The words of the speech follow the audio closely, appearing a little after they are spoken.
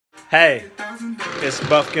Hey, it's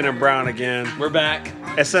Buffkin and Brown again. We're back.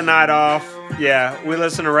 It's a night off. Yeah, we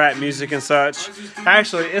listen to rap music and such.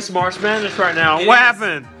 Actually, it's March Madness right now. What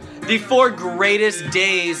happened? The 4 greatest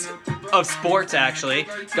days of sports, actually.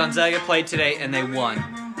 Gonzaga played today, and they won.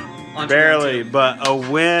 Barely, but a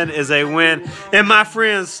win is a win. And my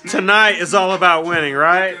friends, tonight is all about winning,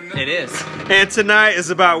 right? It is. And tonight is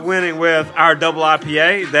about winning with our double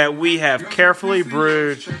IPA that we have carefully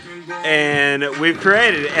brewed and we've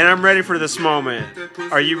created. And I'm ready for this moment.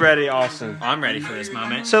 Are you ready, Austin? I'm ready for this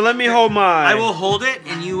moment. So let me hold my... I will hold it,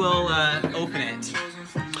 and you will open it.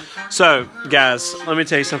 So, guys, let me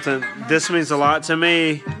tell you something. This means a lot to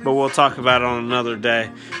me, but we'll talk about it on another day.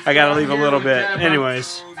 I got to leave a little bit.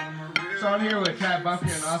 Anyways. So I'm here with Chad Buffkin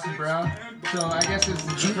and Austin Brown. So I guess it's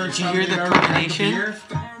the first time Did you hear the combination?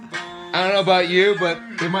 I don't know about you, but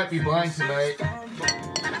they might be blind tonight.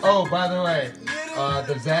 Oh, by the way,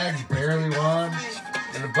 the Zags barely won,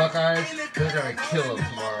 and the Buckeyes, they're gonna kill them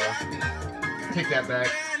tomorrow. Take that back.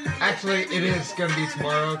 Actually, it is gonna be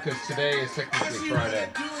tomorrow because today is technically Friday.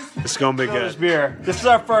 It's gonna be good. This beer. This is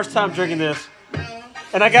our first time drinking this,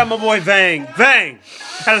 and I got my boy Vang. Vang,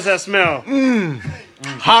 how does that smell?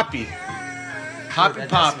 Hoppy. Hoppy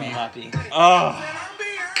poppy. Oh.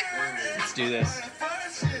 Let's do this.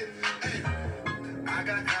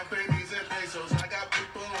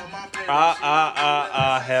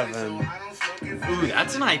 Heaven. Ooh,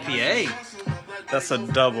 that's an IPA. That's a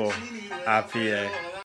double IPA.